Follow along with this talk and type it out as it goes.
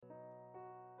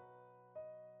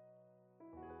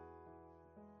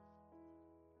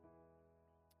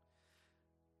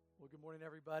Good morning,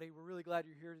 everybody. We're really glad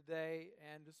you're here today,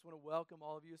 and just want to welcome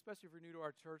all of you, especially if you're new to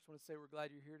our church. I want to say we're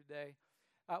glad you're here today.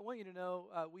 I want you to know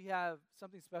we have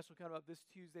something special coming up this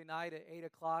Tuesday night at 8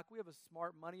 o'clock. We have a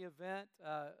Smart Money event,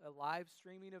 a live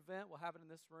streaming event. We'll have it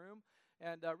in this room,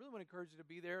 and I really want to encourage you to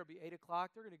be there. It'll be 8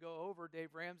 o'clock. They're going to go over,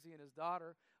 Dave Ramsey and his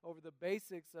daughter, over the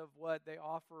basics of what they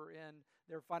offer in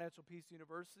their Financial Peace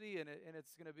University, and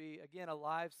it's going to be, again, a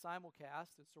live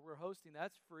simulcast, and so we're hosting.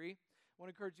 That's free. I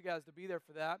want to encourage you guys to be there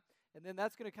for that. And then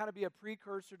that's going to kind of be a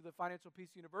precursor to the Financial Peace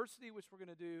University, which we're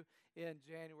going to do in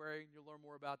January, and you'll learn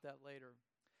more about that later.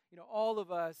 You know, all of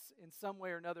us in some way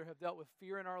or another have dealt with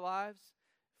fear in our lives,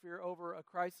 fear over a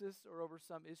crisis or over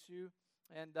some issue.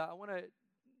 And I want to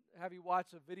have you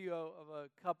watch a video of a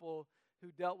couple who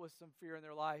dealt with some fear in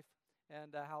their life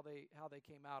and how they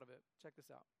came out of it. Check this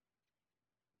out.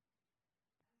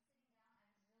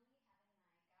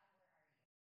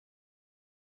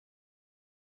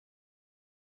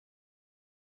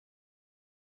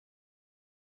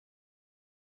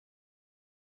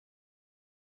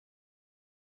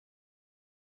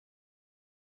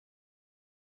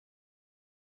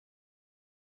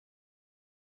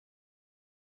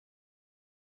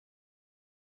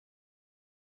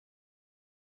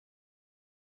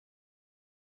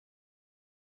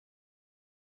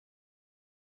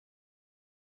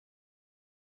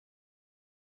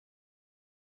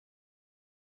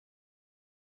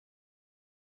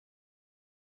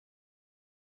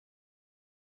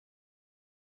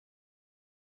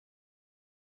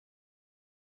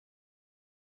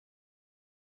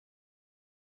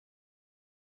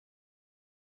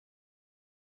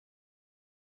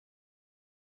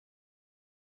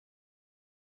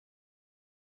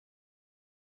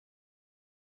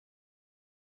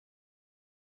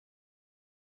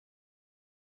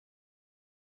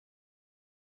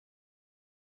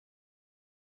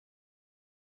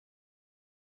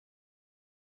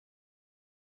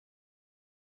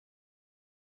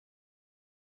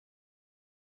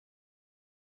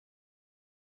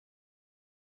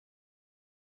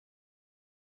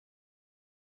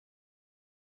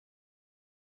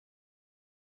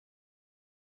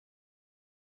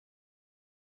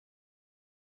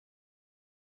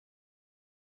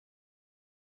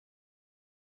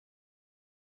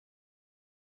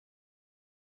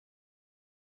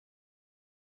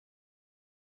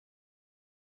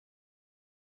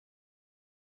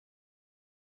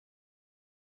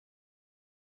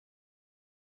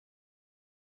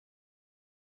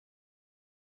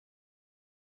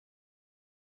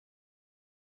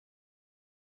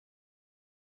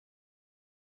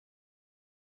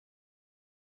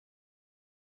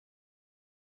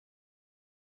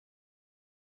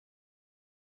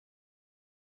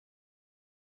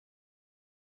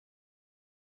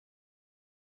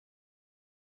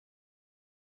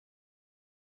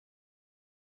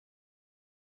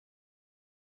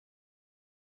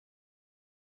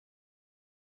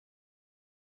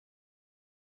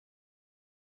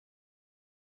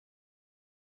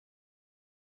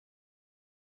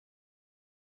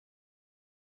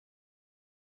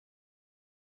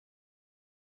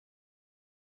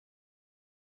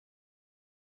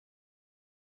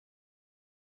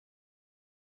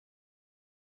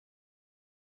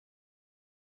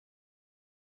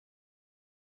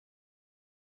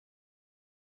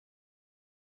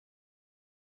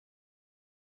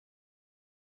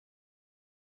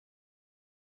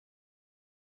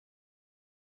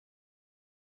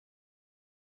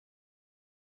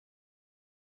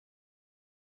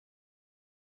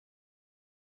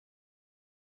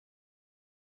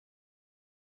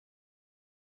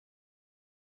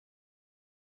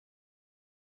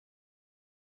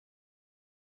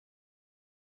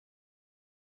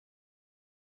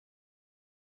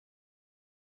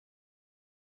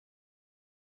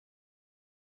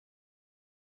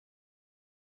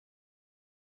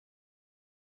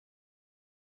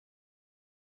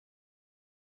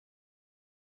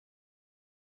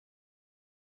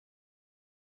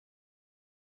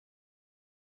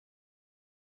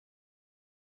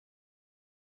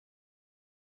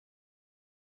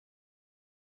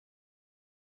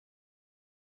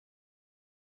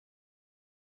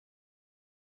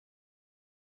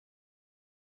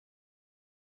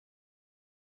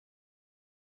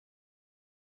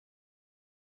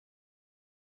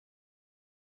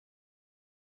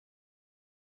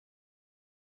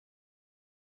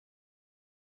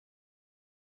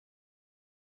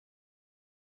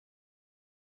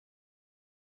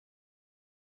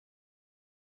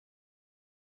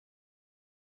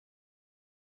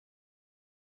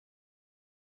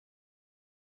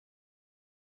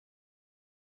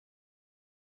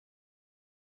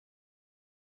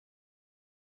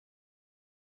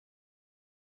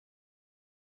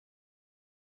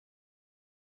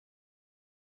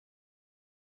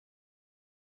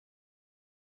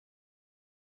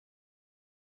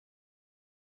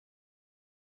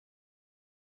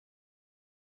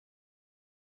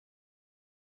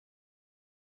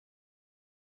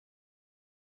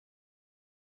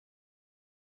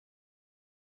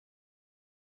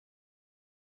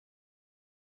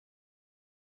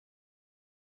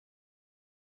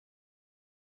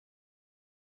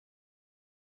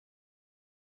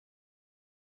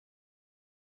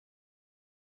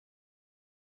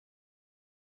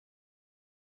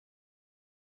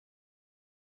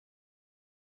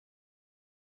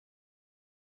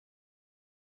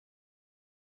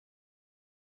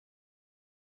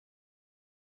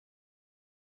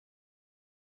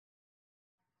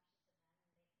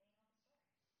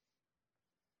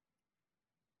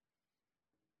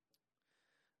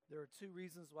 There are two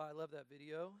reasons why I love that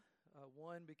video.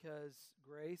 One, because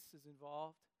grace is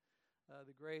involved,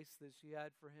 the grace that she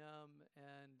had for him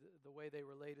and the way they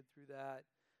related through that.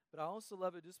 But I also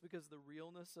love it just because of the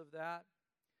realness of that.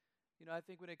 You know, I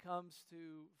think when it comes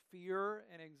to fear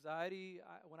and anxiety,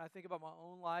 when I think about my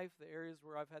own life, the areas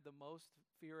where I've had the most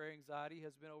fear or anxiety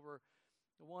has been over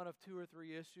one of two or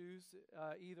three issues,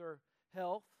 either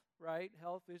health, right?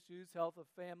 Health issues, health of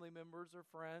family members or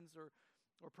friends or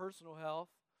personal health.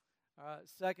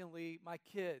 Secondly, my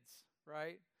kids,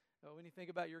 right? When you think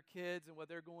about your kids and what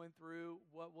they're going through,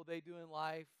 what will they do in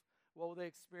life? What will they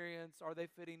experience? Are they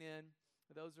fitting in?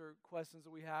 Those are questions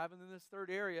that we have. And then this third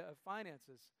area of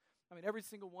finances. I mean, every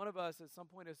single one of us at some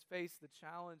point has faced the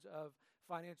challenge of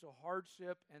financial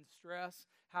hardship and stress.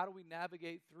 How do we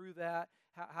navigate through that?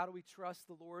 How do we trust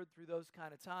the Lord through those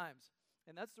kind of times?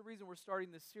 And that's the reason we're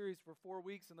starting this series for 4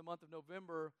 weeks in the month of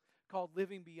November called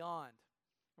Living Beyond.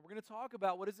 And we're going to talk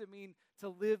about what does it mean to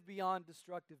live beyond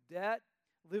destructive debt,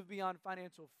 live beyond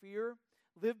financial fear,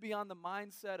 live beyond the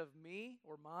mindset of me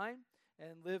or mine,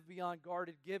 and live beyond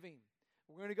guarded giving.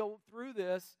 We're going to go through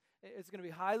this. It's going to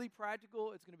be highly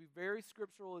practical. It's going to be very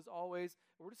scriptural as always.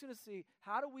 We're just going to see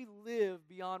how do we live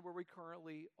beyond where we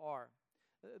currently are.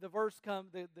 The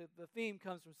theme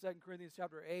comes from 2 Corinthians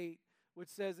chapter 8, which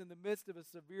says, in the midst of a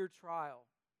severe trial,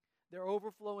 their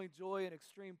overflowing joy and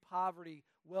extreme poverty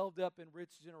welled up in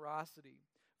rich generosity.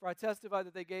 For I testify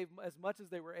that they gave as much as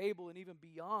they were able and even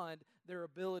beyond their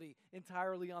ability,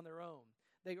 entirely on their own.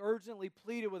 They urgently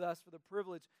pleaded with us for the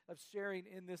privilege of sharing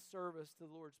in this service to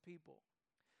the Lord's people.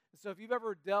 And so if you've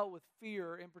ever dealt with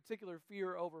fear, in particular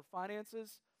fear over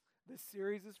finances, this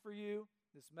series is for you.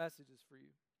 This message is for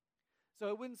you. So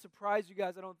it wouldn't surprise you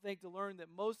guys, I don't think, to learn that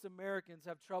most Americans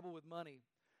have trouble with money.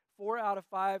 4 out of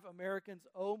 5 Americans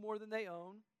owe more than they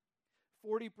own.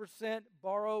 40%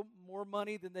 borrow more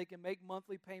money than they can make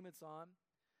monthly payments on.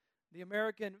 The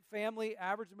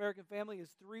average American family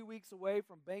is 3 weeks away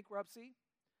from bankruptcy.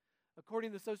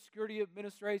 According to the Social Security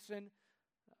Administration,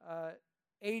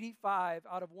 85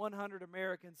 out of 100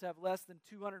 Americans have less than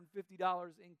 $250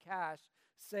 in cash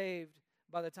saved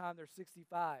by the time they're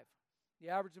 65. The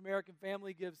average American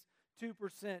family gives 2%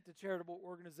 to charitable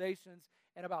organizations,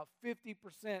 and about 50%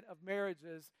 of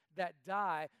marriages that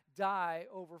die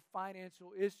over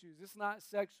financial issues. It's not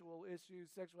sexual issues,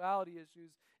 sexuality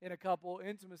issues in a couple,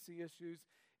 intimacy issues.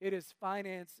 It is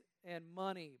finance and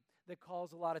money that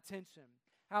cause a lot of tension.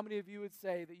 How many of you would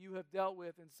say that you have dealt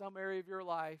with in some area of your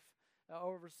life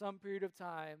over some period of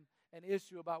time an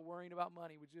issue about worrying about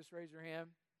money? Would you just raise your hand?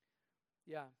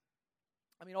 Yeah.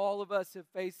 I mean, all of us have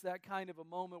faced that kind of a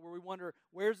moment where we wonder,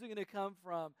 where's it going to come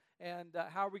from and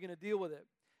how are we going to deal with it?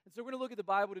 And so we're going to look at the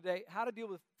Bible today, how to deal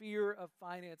with fear of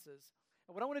finances.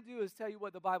 And what I want to do is tell you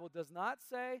what the Bible does not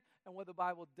say and what the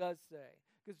Bible does say.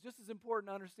 Because it's just as important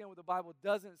to understand what the Bible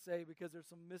doesn't say, because there's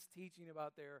some misteaching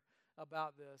about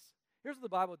this. Here's what the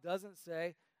Bible doesn't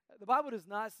say. The Bible does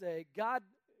not say God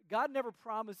never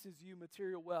promises you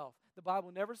material wealth. The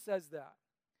Bible never says that.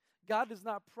 God does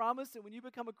not promise that when you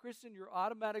become a Christian, you're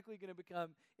automatically going to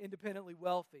become independently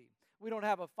wealthy. We don't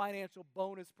have a financial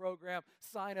bonus program,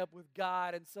 sign up with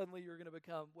God, and suddenly you're going to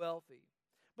become wealthy.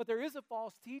 But there is a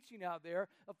false teaching out there,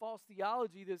 a false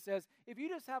theology that says if you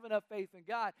just have enough faith in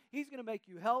God, He's going to make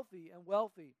you healthy and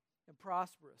wealthy and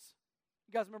prosperous.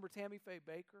 You guys remember Tammy Faye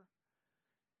Baker?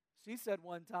 She said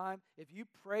one time, if you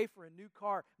pray for a new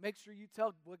car, make sure you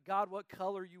tell God what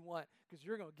color you want, because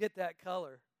you're going to get that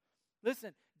color.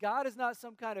 Listen, God is not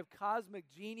some kind of cosmic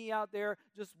genie out there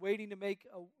just waiting to make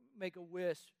a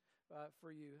wish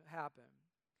for you happen.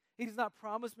 He does not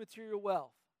promise material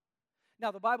wealth.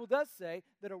 Now, the Bible does say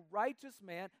that a righteous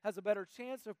man has a better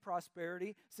chance of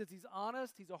prosperity since he's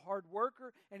honest, he's a hard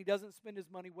worker, and he doesn't spend his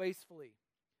money wastefully.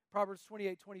 Proverbs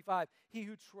 28:25, he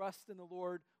who trusts in the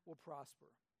Lord will prosper.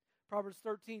 Proverbs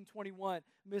 13:21,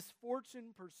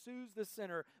 misfortune pursues the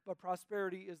sinner, but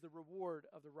prosperity is the reward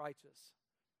of the righteous.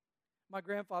 My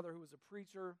grandfather, who was a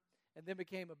preacher and then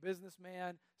became a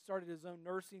businessman, started his own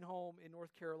nursing home in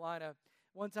North Carolina.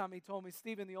 One time he told me,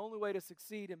 Stephen, the only way to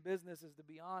succeed in business is to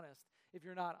be honest. If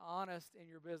you're not honest in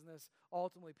your business,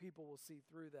 ultimately people will see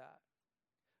through that.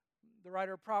 The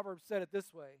writer of Proverbs said it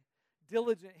this way,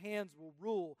 diligent hands will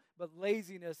rule, but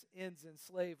laziness ends in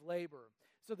slave labor.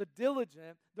 So the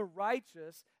diligent, the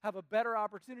righteous, have a better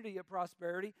opportunity at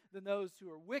prosperity than those who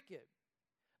are wicked.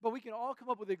 But we can all come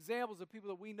up with examples of people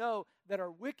that we know that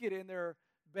are wicked in their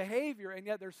behavior, and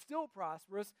yet they're still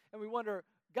prosperous, and we wonder,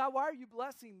 God, why are you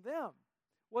blessing them?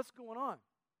 What's going on?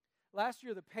 Last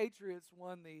year, the Patriots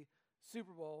won the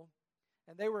Super Bowl,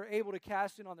 and they were able to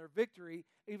cash in on their victory,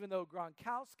 even though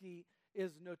Gronkowski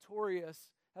is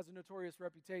notorious has a notorious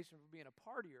reputation for being a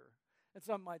partier. And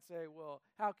some might say, well,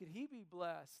 how could he be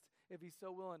blessed if he's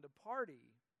so willing to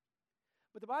party?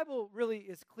 But the Bible really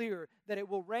is clear that it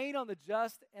will rain on the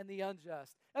just and the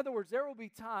unjust. In other words, there will be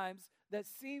times that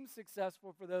seem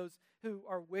successful for those who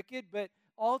are wicked, but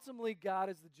ultimately God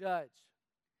is the judge.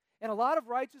 And a lot of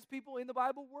righteous people in the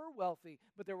Bible were wealthy,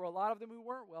 but there were a lot of them who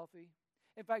weren't wealthy.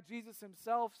 In fact, Jesus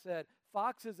himself said,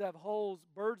 foxes have holes,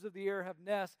 birds of the air have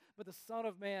nests, but the Son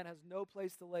of Man has no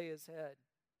place to lay his head.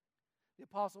 The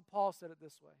Apostle Paul said it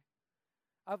this way: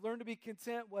 I've learned to be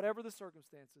content whatever the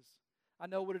circumstances. I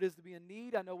know what it is to be in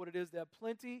need. I know what it is to have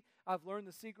plenty. I've learned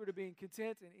the secret of being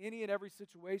content in any and every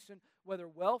situation, whether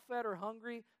well-fed or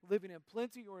hungry, living in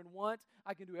plenty or in want.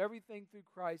 I can do everything through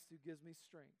Christ who gives me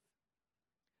strength.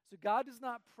 So God does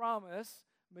not promise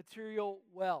material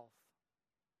wealth.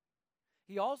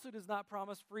 He also does not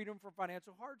promise freedom from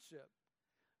financial hardship.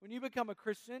 When you become a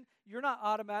Christian, you're not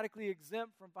automatically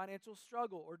exempt from financial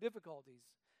struggle or difficulties.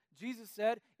 Jesus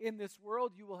said, in this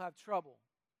world you will have trouble.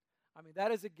 I mean,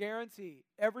 that is a guarantee.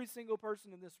 Every single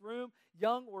person in this room,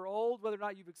 young or old, whether or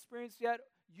not you've experienced yet,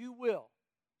 you will.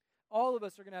 All of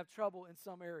us are going to have trouble in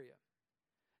some area.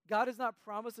 God does not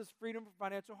promise us freedom from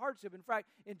financial hardship. In fact,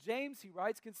 in James he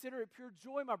writes, consider it pure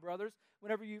joy, my brothers,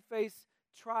 whenever you face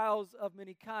trials of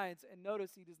many kinds. And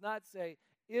notice he does not say,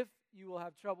 if you will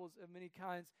have troubles of many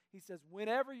kinds. He says,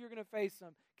 whenever you're going to face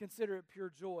them, consider it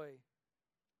pure joy.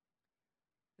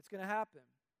 It's going to happen.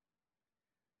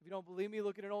 If you don't believe me,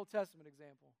 look at an Old Testament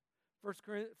example.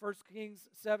 1 Kings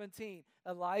 17,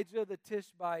 Elijah the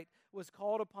Tishbite was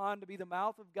called upon to be the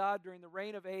mouth of God during the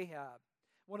reign of Ahab,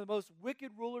 one of the most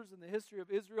wicked rulers in the history of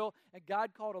Israel, and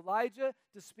God called Elijah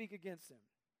to speak against him.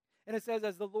 And it says,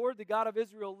 as the Lord, the God of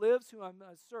Israel, lives, whom I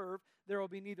must serve, there will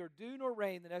be neither dew nor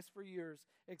rain the next 4 years,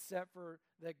 except for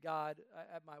that God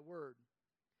at my word.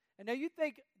 And now you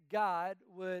think God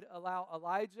would allow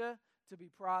Elijah to be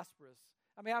prosperous.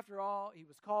 I mean, after all, he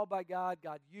was called by God.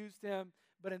 God used him.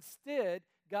 But instead,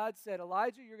 God said,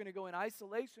 Elijah, you're going to go in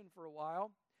isolation for a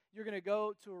while. You're going to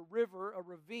go to a river, a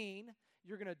ravine.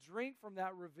 You're going to drink from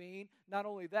that ravine. Not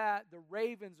only that, the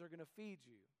ravens are going to feed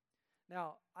you.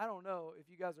 Now, I don't know if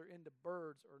you guys are into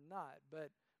birds or not, but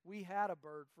we had a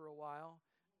bird for a while.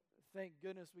 Thank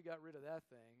goodness we got rid of that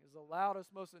thing. It was the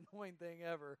loudest, most annoying thing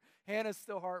ever. Hannah's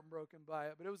still heartbroken by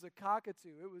it, but it was a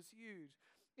cockatoo. It was huge.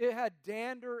 It had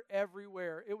dander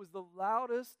everywhere. It was the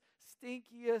loudest,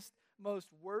 stinkiest, most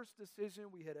worst decision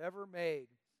we had ever made.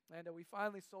 And we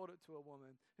finally sold it to a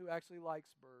woman who actually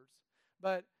likes birds.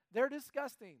 But they're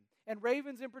disgusting. And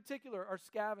ravens in particular are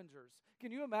scavengers.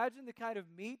 Can you imagine the kind of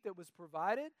meat that was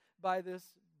provided by this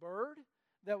bird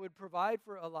that would provide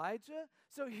for Elijah?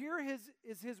 So here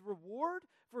is his reward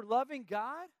for loving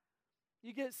God.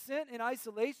 You get sent in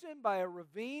isolation by a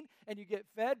ravine and you get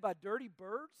fed by dirty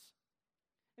birds.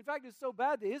 In fact, it's so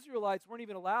bad the Israelites weren't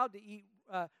even allowed to eat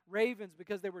ravens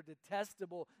because they were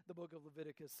detestable, the book of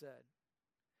Leviticus said.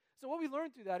 So what we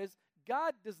learn through that is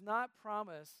God does not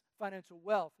promise financial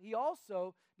wealth. He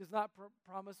also does not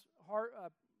promise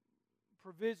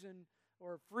provision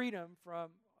or freedom from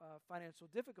financial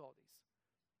difficulties.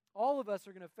 All of us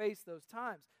are going to face those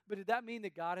times. But did that mean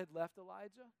that God had left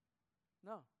Elijah?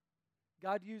 No.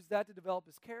 God used that to develop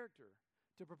his character,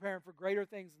 to prepare him for greater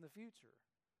things in the future.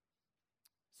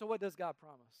 So what does God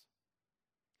promise?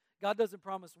 God doesn't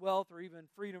promise wealth or even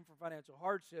freedom from financial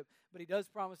hardship, but he does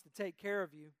promise to take care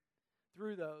of you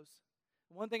through those.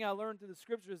 One thing I learned through the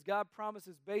scripture is God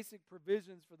promises basic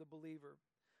provisions for the believer.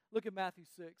 Look at Matthew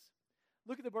 6.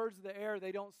 Look at the birds of the air.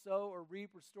 They don't sow or reap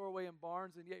or store away in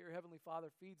barns, and yet your heavenly Father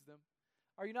feeds them.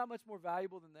 Are you not much more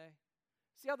valuable than they?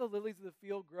 See how the lilies of the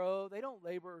field grow? They don't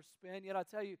labor or spin. Yet I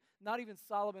tell you, not even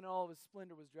Solomon in all of his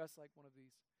splendor was dressed like one of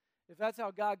these. If that's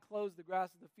how God clothes the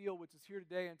grass of the field, which is here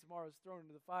today and tomorrow is thrown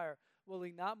into the fire, will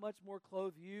he not much more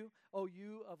clothe you, O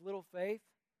you of little faith?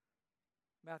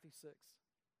 Matthew 6.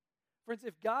 Friends,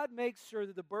 if God makes sure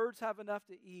that the birds have enough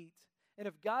to eat, and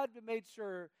if God made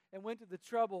sure and went to the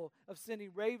trouble of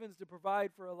sending ravens to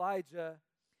provide for Elijah,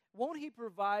 won't he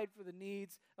provide for the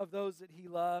needs of those that he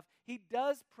loves? He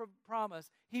does promise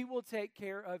he will take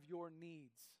care of your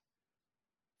needs.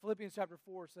 Philippians chapter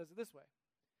 4 says it this way.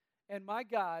 And my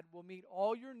God will meet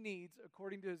all your needs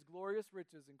according to his glorious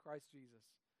riches in Christ Jesus.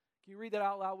 Can you read that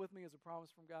out loud with me as a promise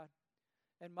from God?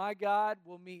 And my God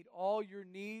will meet all your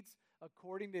needs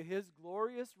according to his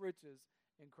glorious riches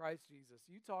in Christ Jesus.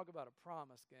 You talk about a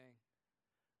promise, gang.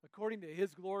 According to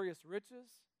his glorious riches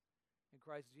in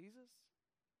Christ Jesus,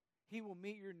 he will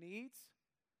meet your needs.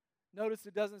 Notice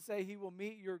it doesn't say he will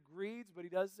meet your greeds, but he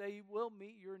does say he will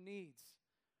meet your needs.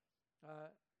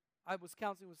 I was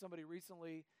counseling with somebody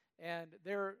recently, and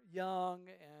they're young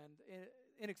and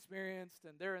inexperienced,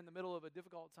 and they're in the middle of a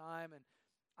difficult time. And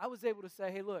I was able to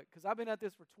say, hey, look, because I've been at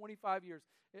this for 25 years.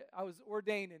 I was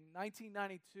ordained in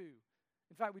 1992.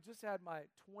 In fact, we just had my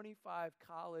 25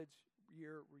 college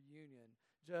year reunion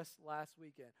just last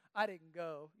weekend. I didn't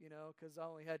go, because I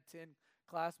only had 10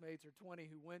 classmates or 20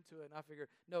 who went to it, and I figured,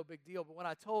 no big deal. But when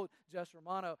I told Jess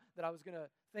Romano that I was going to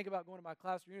think about going to my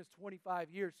class reunion, it's 25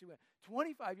 years, she went,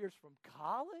 25 years from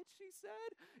college, she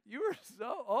said? You were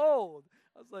so old.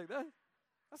 I was like,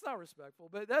 that's not respectful,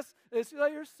 but she's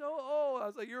like, you're so old. I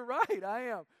was like, you're right, I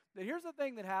am. But here's the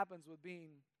thing that happens with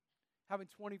having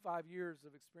 25 years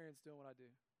of experience doing what I do.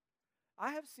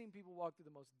 I have seen people walk through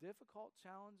the most difficult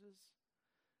challenges,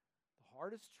 the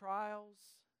hardest trials,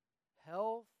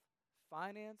 health,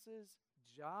 finances,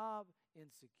 job,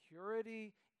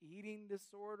 insecurity, eating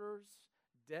disorders,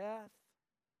 death.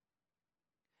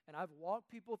 And I've walked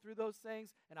people through those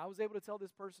things, and I was able to tell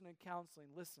this person in counseling,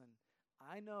 listen,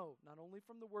 I know, not only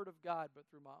from the Word of God, but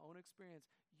through my own experience,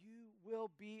 you will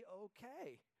be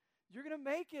okay. You're going to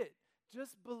make it.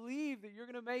 Just believe that you're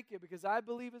going to make it, because I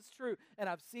believe it's true. And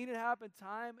I've seen it happen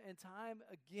time and time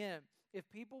again. If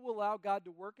people will allow God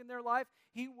to work in their life,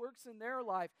 He works in their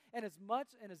life. And as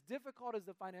much and as difficult as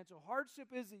the financial hardship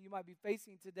is that you might be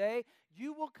facing today,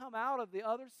 you will come out of the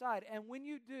other side. And when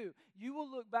you do, you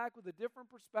will look back with a different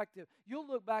perspective. You'll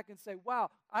look back and say, wow,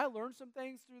 I learned some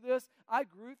things through this. I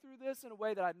grew through this in a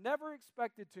way that I never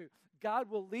expected to. God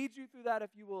will lead you through that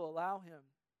if you will allow Him.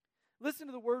 Listen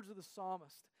to the words of the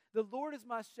psalmist. The Lord is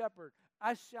my shepherd,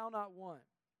 I shall not want.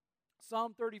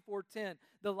 Psalm 34:10,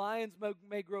 the lions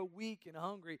may grow weak and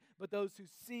hungry, but those who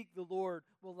seek the Lord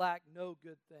will lack no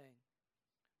good thing.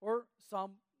 Or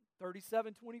Psalm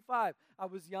 37:25, I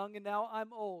was young and now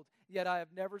I'm old, yet I have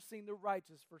never seen the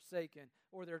righteous forsaken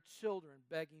or their children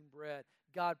begging bread.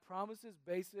 God promises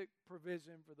basic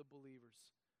provision for the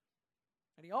believers.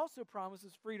 And He also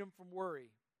promises freedom from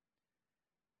worry.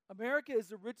 America is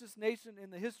the richest nation in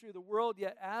the history of the world,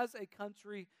 yet as a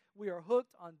country, we are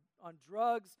hooked on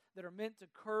drugs that are meant to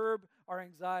curb our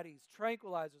anxieties.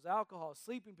 Tranquilizers, alcohol,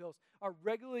 sleeping pills are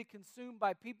regularly consumed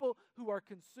by people who are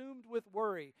consumed with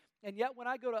worry. And yet when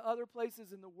I go to other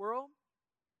places in the world,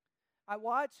 I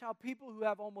watch how people who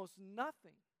have almost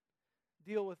nothing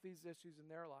deal with these issues in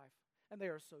their life. And they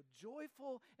are so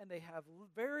joyful, and they have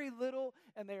very little,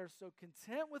 and they are so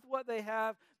content with what they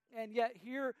have. And yet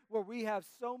here, where we have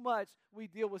so much, we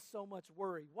deal with so much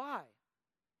worry. Why?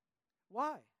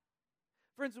 Why?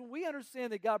 Friends, when we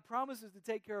understand that God promises to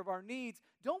take care of our needs,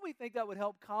 don't we think that would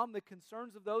help calm the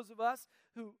concerns of those of us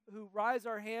who rise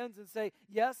our hands and say,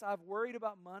 yes, I've worried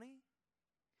about money?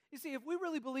 You see, if we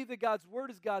really believe that God's Word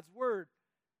is God's Word,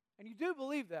 and you do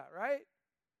believe that, right?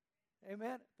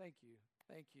 Amen? Thank you.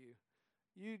 Thank you.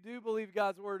 You do believe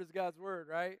God's Word is God's Word,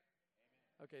 right?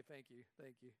 Okay, thank you.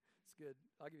 Thank you. It's good.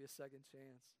 I'll give you a second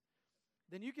chance.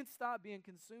 Then you can stop being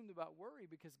consumed about worry,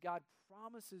 because God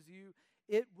promises you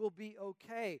it will be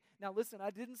okay. Now listen, I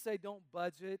didn't say don't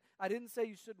budget. I didn't say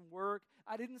you shouldn't work.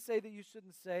 I didn't say that you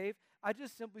shouldn't save. I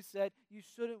just simply said you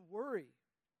shouldn't worry.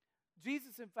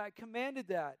 Jesus, in fact, commanded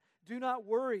that. Do not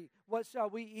worry, what shall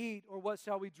we eat, or what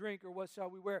shall we drink, or what shall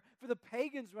we wear? For the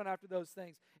pagans run after those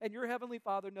things, and your heavenly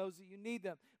Father knows that you need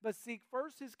them. But seek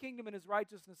first His kingdom and His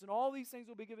righteousness, and all these things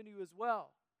will be given to you as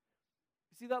well.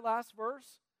 You see that last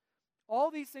verse? All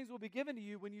these things will be given to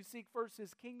you when you seek first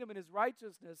His kingdom and His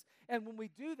righteousness. And when we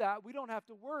do that, we don't have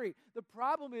to worry. The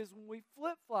problem is when we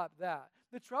flip-flop that.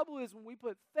 The trouble is when we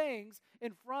put things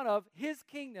in front of His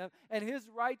kingdom and His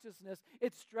righteousness,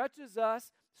 it stretches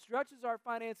us, stretches our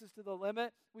finances to the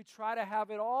limit. We try to have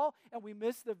it all, and we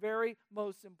miss the very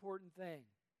most important thing.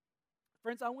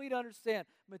 Friends, I want you to understand,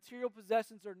 material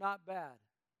possessions are not bad.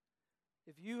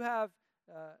 If you have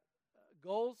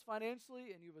goals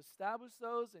financially and you've established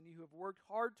those and you have worked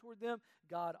hard toward them,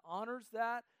 God honors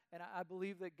that, and I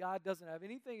believe that God doesn't have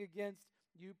anything against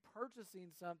you purchasing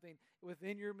something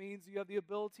within your means you have the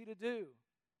ability to do.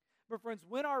 But friends,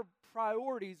 when our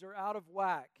priorities are out of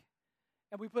whack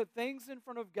and we put things in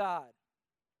front of God,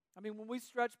 I mean, when we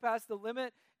stretch past the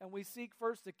limit and we seek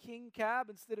first a king cab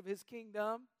instead of His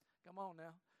kingdom, come on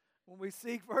now. When we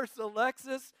seek first a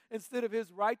Lexus instead of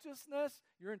His righteousness,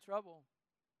 you're in trouble.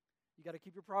 You got to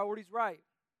keep your priorities right.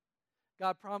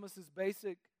 God promises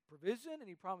basic provision, and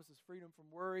He promises freedom from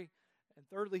worry. And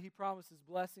thirdly, He promises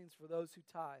blessings for those who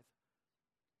tithe.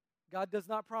 God does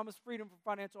not promise freedom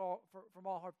from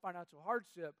all financial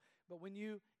hardship, but when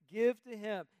you give to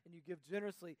Him and you give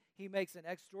generously, He makes an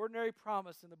extraordinary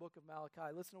promise in the book of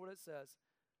Malachi. Listen to what it says.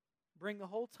 Bring the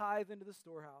whole tithe into the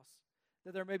storehouse,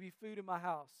 that there may be food in my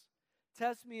house.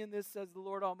 Test me in this, says the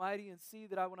Lord Almighty, and see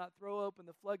that I will not throw open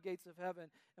the floodgates of heaven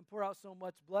and pour out so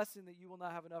much blessing that you will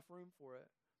not have enough room for it.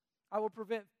 I will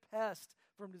prevent pests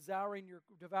from devouring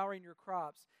your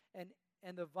crops, and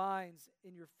the vines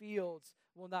in your fields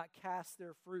will not cast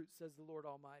their fruit, says the Lord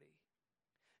Almighty.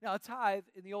 Now, a tithe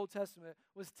in the Old Testament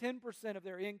was 10% of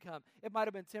their income. It might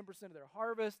have been 10% of their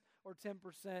harvest or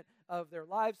 10% of their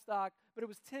livestock, but it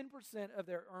was 10% of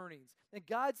their earnings. And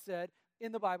God said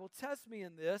in the Bible, test me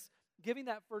in this. Giving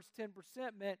that first 10%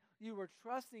 meant you were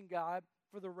trusting God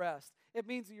for the rest. It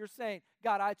means that you're saying,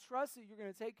 God, I trust that you're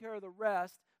going to take care of the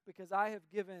rest because I have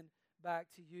given back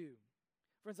to you.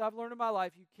 Friends, I've learned in my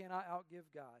life you cannot outgive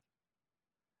God.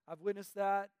 I've witnessed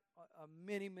that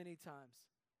many, many times.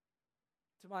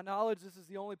 To my knowledge, this is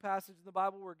the only passage in the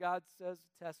Bible where God says,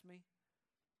 test me.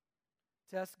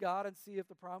 Test God and see if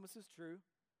the promise is true.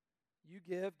 You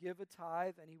give a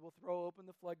tithe, and he will throw open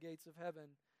the floodgates of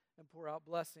heaven and pour out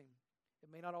blessing. It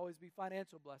may not always be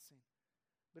financial blessing,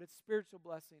 but it's spiritual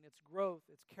blessing, it's growth,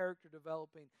 it's character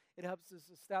developing. It helps us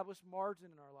establish margin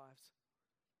in our lives.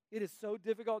 It is so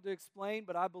difficult to explain,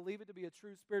 but I believe it to be a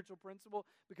true spiritual principle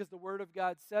because the Word of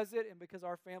God says it and because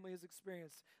our family has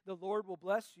experienced. The Lord will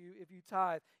bless you if you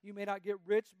tithe. You may not get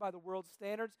rich by the world's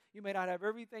standards. You may not have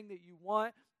everything that you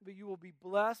want, but you will be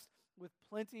blessed with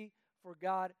plenty, for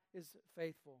God is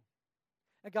faithful.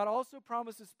 And God also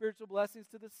promises spiritual blessings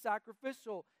to the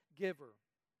sacrificial giver.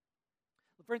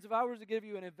 Friends, if I was to give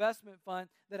you an investment fund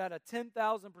that had a 10,000%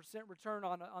 return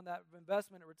on that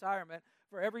investment at retirement,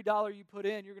 for every dollar you put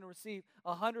in, you're going to receive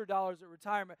 $100 at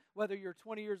retirement, whether you're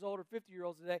 20 years old or 50 years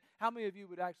old today. How many of you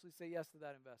would actually say yes to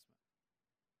that investment?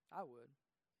 I would.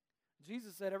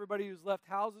 Jesus said everybody who's left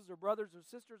houses or brothers or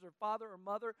sisters or father or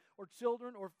mother or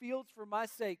children or fields for my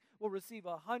sake will receive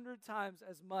 100 times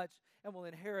as much and will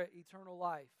inherit eternal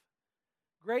life.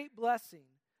 Great blessing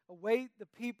await the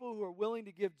people who are willing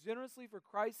to give generously for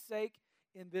Christ's sake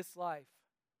in this life.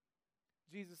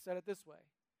 Jesus said it this way,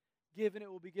 give and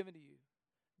it will be given to you.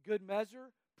 Good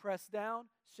measure, pressed down,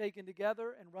 shaken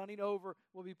together, and running over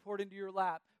will be poured into your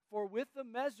lap. For with the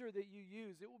measure that you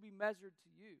use, it will be measured to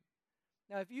you.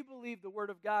 Now, if you believe the Word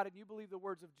of God and you believe the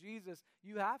words of Jesus,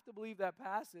 you have to believe that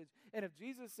passage. And if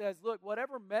Jesus says, look,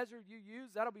 whatever measure you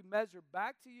use, that'll be measured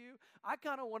back to you, I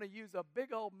kind of want to use a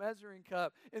big old measuring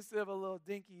cup instead of a little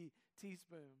dinky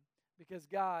teaspoon because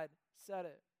God said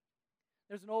it.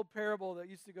 There's an old parable that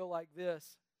used to go like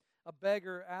this. A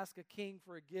beggar asked a king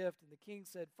for a gift, and the king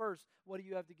said, first, what do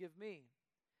you have to give me?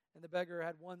 And the beggar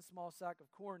had one small sack of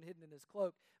corn hidden in his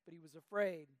cloak, but he was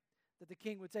afraid that the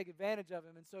king would take advantage of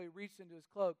him, and so he reached into his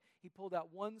cloak. He pulled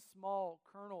out one small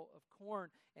kernel of corn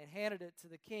and handed it to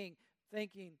the king,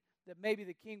 thinking that maybe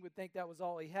the king would think that was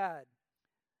all he had.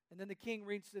 And then the king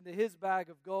reached into his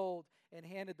bag of gold and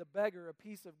handed the beggar a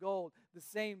piece of gold the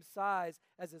same size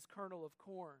as his kernel of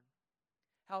corn.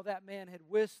 How that man had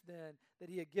wished then that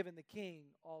he had given the king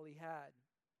all he had.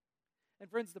 And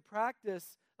friends, the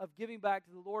practice of giving back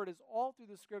to the Lord is all through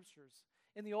the Scriptures.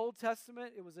 In the Old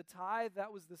Testament, it was a tithe.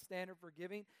 That was the standard for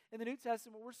giving. In the New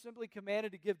Testament, we're simply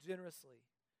commanded to give generously.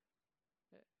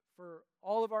 For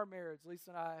all of our marriage,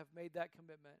 Lisa and I have made that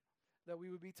commitment that we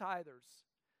would be tithers,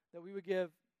 that we would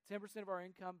give 10% of our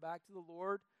income back to the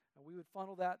Lord, and we would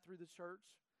funnel that through the church,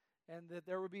 and that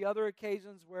there would be other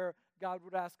occasions where God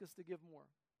would ask us to give more,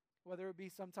 whether it be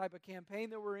some type of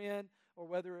campaign that we're in, or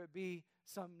whether it be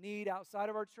some need outside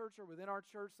of our church or within our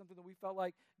church, something that we felt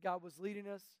like God was leading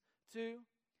us to.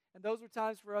 And those are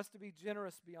times for us to be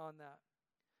generous beyond that.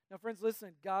 Now, friends,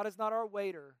 listen, God is not our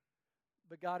waiter,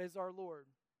 but God is our Lord.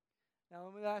 Now,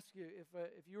 let me ask you,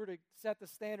 if you were to set the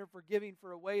standard for giving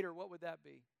for a waiter, what would that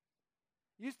be?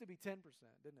 It used to be 10%,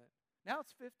 didn't it? Now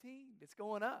it's 15. It's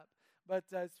going up, but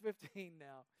it's 15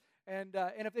 now. And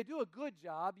if they do a good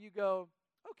job, you go,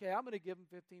 okay, I'm going to give them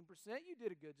 15%. You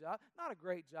did a good job. Not a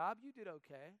great job. You did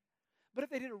okay. But if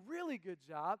they did a really good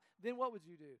job, then what would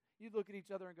you do? You'd look at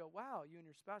each other and go, wow, you and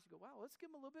your spouse, you go, wow, let's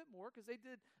give them a little bit more because they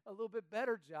did a little bit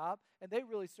better job and they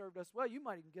really served us well. You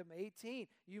might even give them 18.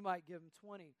 You might give them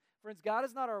 20. Friends, God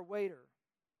is not our waiter.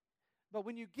 But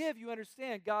when you give, you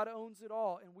understand God owns it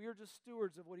all, and we are just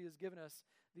stewards of what He has given us.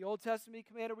 The Old Testament, He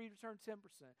commanded we return 10%.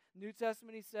 New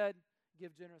Testament, He said,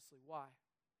 give generously. Why?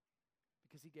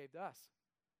 Because He gave to us.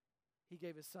 He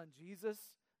gave His Son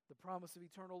Jesus, the promise of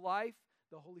eternal life,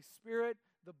 the Holy Spirit,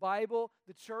 the Bible,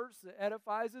 the church that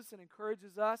edifies us and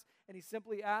encourages us, and He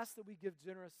simply asks that we give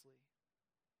generously.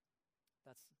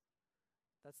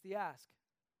 That's the ask.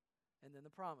 And then the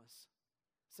promise.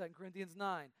 2 Corinthians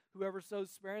 9, whoever sows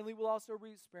sparingly will also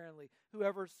reap sparingly.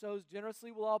 Whoever sows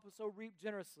generously will also reap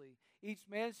generously. Each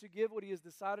man should give what he has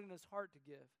decided in his heart to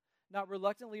give, not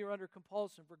reluctantly or under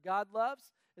compulsion. For God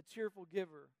loves a cheerful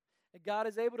giver. And God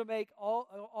is able to make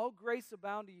all grace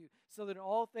abound to you, so that in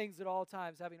all things at all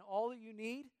times, having all that you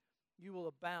need, you will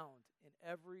abound in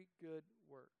every good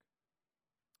work.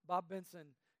 Bob Benson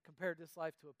compared this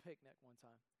life to a picnic one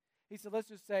time. He said, let's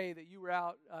just say that you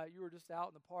were just out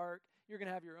in the park. You're going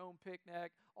to have your own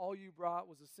picnic. All you brought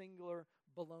was a singular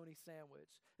bologna sandwich.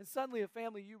 And suddenly a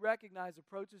family you recognize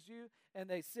approaches you, and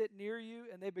they sit near you,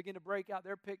 and they begin to break out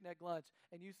their picnic lunch,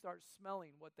 and you start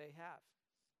smelling what they have.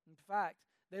 In fact,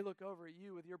 they look over at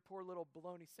you with your poor little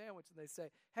bologna sandwich, and they say,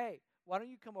 hey, why don't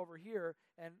you come over here,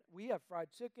 and we have fried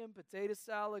chicken, potato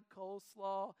salad,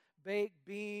 coleslaw, baked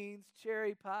beans,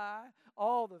 cherry pie,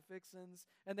 all the fixins.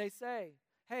 And they say,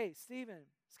 hey, Stephen,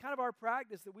 it's kind of our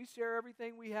practice that we share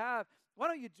everything we have. Why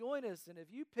don't you join us? And if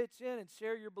you pitch in and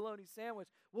share your bologna sandwich,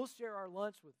 we'll share our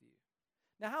lunch with you.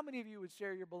 Now, how many of you would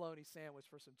share your bologna sandwich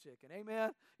for some chicken?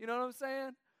 Amen? You know what I'm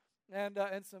saying?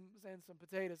 And some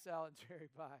potato salad and cherry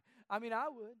pie. I mean, I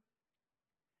would.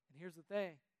 And here's the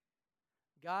thing.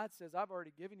 God says, I've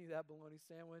already given you that bologna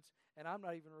sandwich, and I'm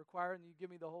not even requiring you give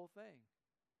me the whole thing.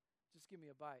 Just give me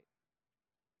a bite.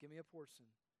 Give me a portion.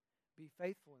 Be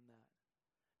faithful in that.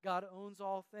 God owns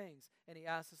all things, and he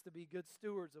asks us to be good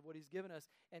stewards of what he's given us.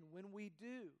 And when we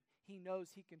do, he knows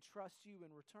he can trust you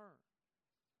in return.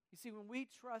 You see, when we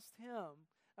trust him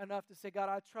enough to say, God,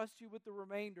 I trust you with the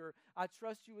remainder. I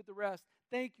trust you with the rest.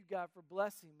 Thank you, God, for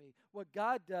blessing me. What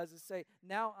God does is say,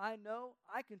 now I know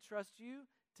I can trust you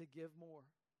to give more.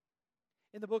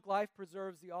 In the book Life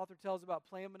Preserves, the author tells about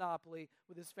playing Monopoly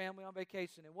with his family on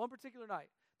vacation. And one particular night,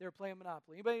 they were playing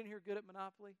Monopoly. Anybody in here good at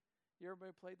Monopoly? You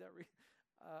ever played that?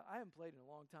 I haven't played in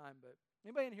a long time, but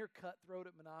anybody in here cutthroat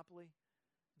at Monopoly?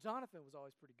 Jonathan was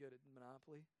always pretty good at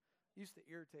Monopoly. Used to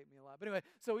irritate me a lot. But anyway,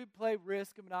 so we played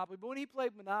Risk and Monopoly. But when he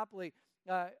played Monopoly,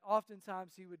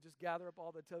 oftentimes he would just gather up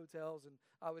all the totals, and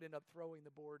I would end up throwing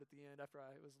the board at the end after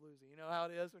I was losing. You know how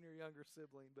it is when you're a younger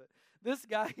sibling. But this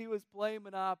guy, he was playing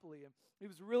Monopoly, and he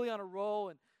was really on a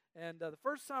roll. And the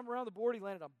first time around the board, he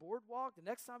landed on Boardwalk. The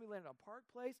next time, he landed on Park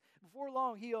Place. Before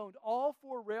long, he owned all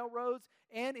 4 railroads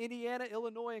and Indiana,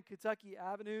 Illinois, and Kentucky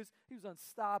avenues. He was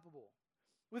unstoppable.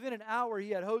 Within an hour, he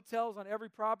had hotels on every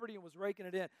property and was raking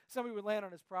it in. Somebody would land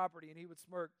on his property, and he would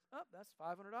smirk. Oh, that's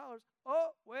 $500. Oh,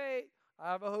 wait,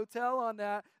 I have a hotel on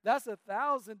that. That's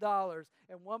 $1,000.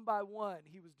 And one by one,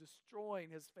 he was destroying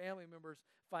his family members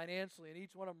financially, and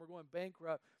each one of them were going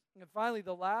bankrupt. And finally,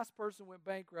 the last person went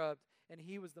bankrupt, and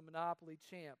he was the Monopoly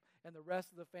champ, and the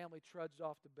rest of the family trudged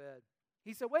off to bed.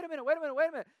 He said, wait a minute.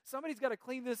 Somebody's got to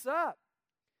clean this up.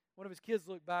 One of his kids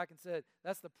looked back and said,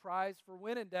 that's the prize for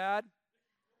winning, Dad.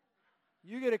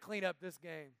 You get to clean up this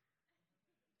game.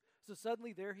 So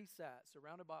suddenly there he sat,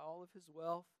 surrounded by all of his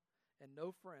wealth and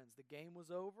no friends. The game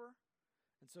was over.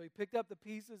 And so he picked up the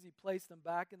pieces, he placed them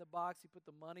back in the box, he put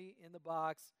the money in the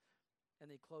box,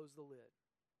 and he closed the lid.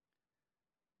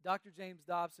 Dr. James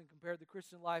Dobson compared the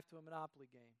Christian life to a Monopoly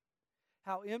game.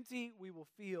 How empty we will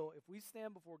feel if we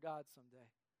stand before God someday.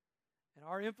 And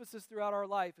our emphasis throughout our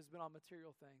life has been on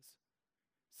material things.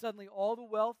 Suddenly, all the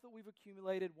wealth that we've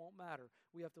accumulated won't matter.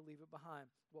 We have to leave it behind.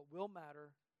 What will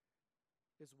matter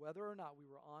is whether or not we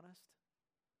were honest,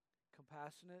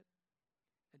 compassionate,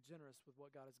 and generous with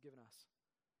what God has given us.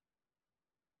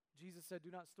 Jesus said, do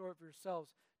not store up for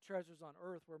yourselves treasures on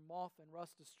earth where moth and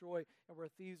rust destroy and where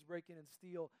thieves break in and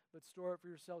steal, but store up for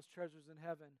yourselves treasures in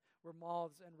heaven where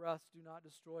moths and rust do not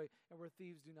destroy and where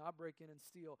thieves do not break in and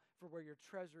steal. For where your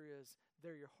treasure is,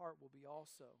 there your heart will be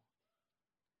also.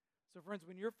 So friends,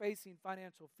 when you're facing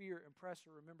financial fear and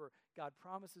pressure, remember, God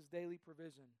promises daily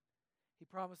provision. He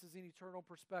promises an eternal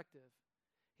perspective.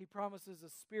 He promises a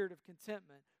spirit of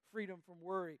contentment, freedom from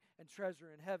worry, and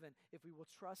treasure in heaven if we will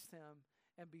trust him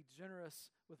and be generous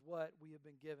with what we have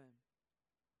been given.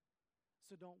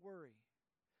 So don't worry.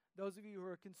 Those of you who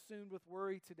are consumed with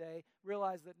worry today,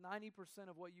 realize that 90%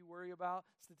 of what you worry about,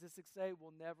 statistics say,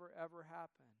 will never, ever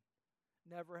happen.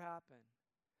 Never happen.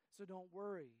 So don't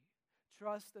worry.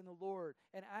 Trust in the Lord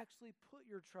and actually put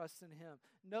your trust in him.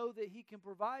 Know that he can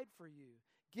provide for you.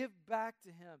 Give back to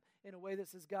him in a way that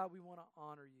says, God, we want to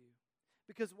honor you.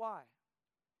 Because why?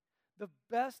 The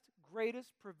best, greatest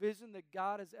provision that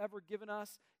God has ever given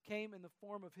us came in the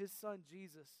form of his son,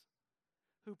 Jesus,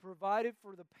 who provided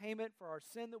for the payment for our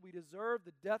sin that we deserve,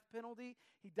 the death penalty.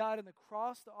 He died on the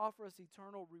cross to offer us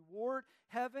eternal reward,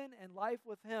 heaven, and life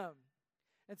with him.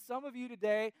 And some of you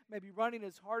today may be running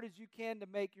as hard as you can to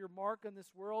make your mark on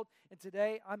this world. And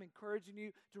today I'm encouraging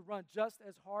you to run just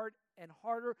as hard and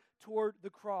harder toward the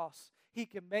cross. He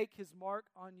can make his mark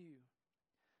on you.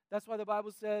 That's why the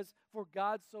Bible says, for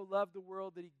God so loved the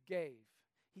world that he gave.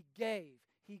 He gave.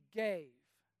 He gave.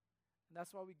 And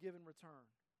that's why we give in return.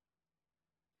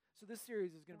 So this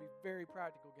series is going to be very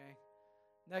practical, gang.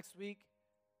 Next week,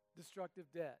 destructive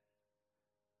debt.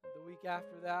 The week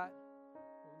after that,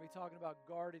 we're going to be talking about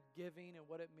guarded giving and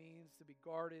what it means to be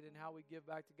guarded and how we give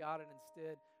back to God and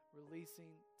instead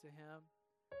releasing to Him.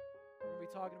 We're going to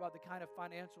be talking about the kind of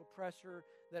financial pressure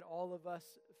that all of us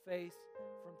face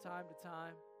from time to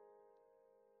time.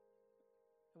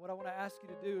 And what I want to ask you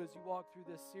to do as you walk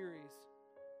through this series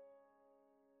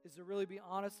is to really be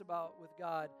honest about with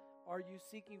God. Are you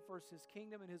seeking first His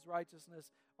kingdom and His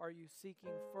righteousness? Are you seeking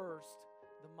first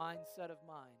the mindset of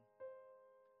mine?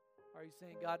 Are you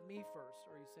saying, God, me first?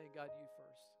 Or are you saying, God, you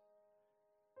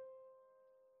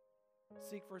first?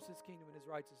 Seek first His kingdom and His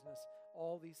righteousness.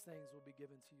 All these things will be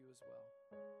given to you as well.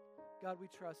 God, we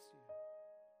trust you.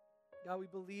 God, we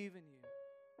believe in you.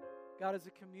 God, as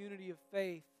a community of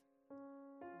faith,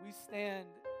 we stand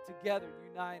together,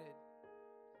 united,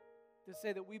 to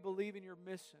say that we believe in your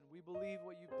mission. We believe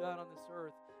what you've done on this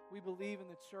earth. We believe in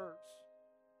the church.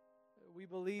 We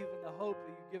believe in the hope that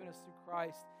you've given us through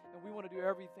Christ. And we want to do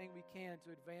everything we can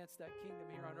to advance that kingdom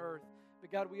here on earth.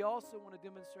 But God, we also want to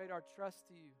demonstrate our trust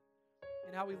to you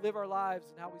in how we live our lives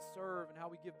and how we serve and how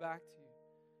we give back to you.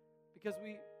 Because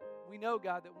we know,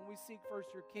 God, that when we seek first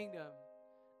your kingdom,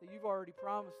 that you've already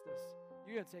promised us,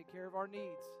 you're going to take care of our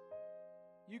needs.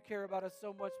 You care about us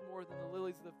so much more than the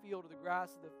lilies of the field or the grass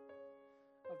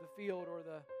of the field or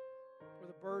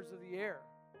the birds of the air.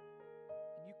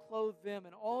 And you clothe them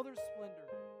in all their splendor.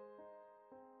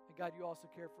 And God, you also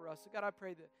care for us. So God, I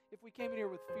pray that if we came in here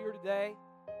with fear today,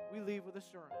 we leave with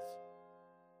assurance.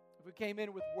 If we came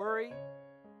in with worry,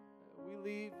 we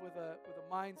leave with a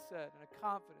mindset and a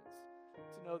confidence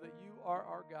to know that you are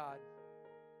our God.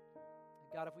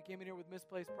 And God, if we came in here with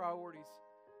misplaced priorities,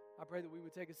 I pray that we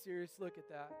would take a serious look at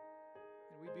that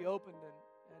and we'd be open and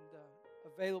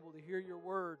available to hear your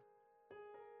word.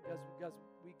 Because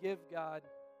we give, God,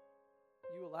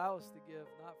 you allow us to give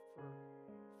not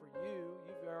for you.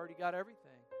 You've already got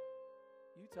everything.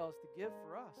 You tell us to give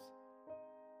for us.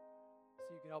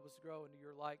 So you can help us grow into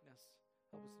your likeness.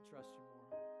 Help us to trust you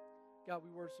more. God,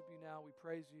 we worship you now. We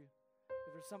praise you.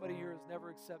 If there's somebody here who's never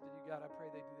accepted you, God, I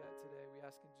pray they do that today. We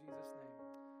ask in Jesus' name.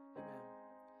 Amen.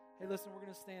 Hey, listen, we're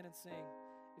going to stand and sing.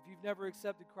 If you've never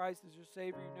accepted Christ as your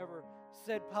Savior, you've never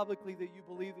said publicly that you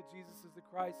believe that Jesus is the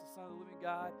Christ, the Son of the living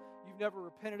God, you've never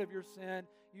repented of your sin,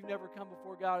 you've never come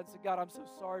before God and said, God, I'm so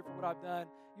sorry for what I've done,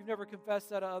 you've never confessed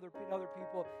that to other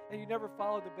people, and you never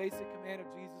followed the basic command of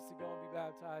Jesus to go and be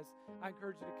baptized, I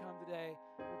encourage you to come today.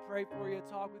 We'll pray for you,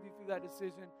 talk with you through that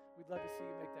decision. We'd love to see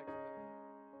you make that commitment.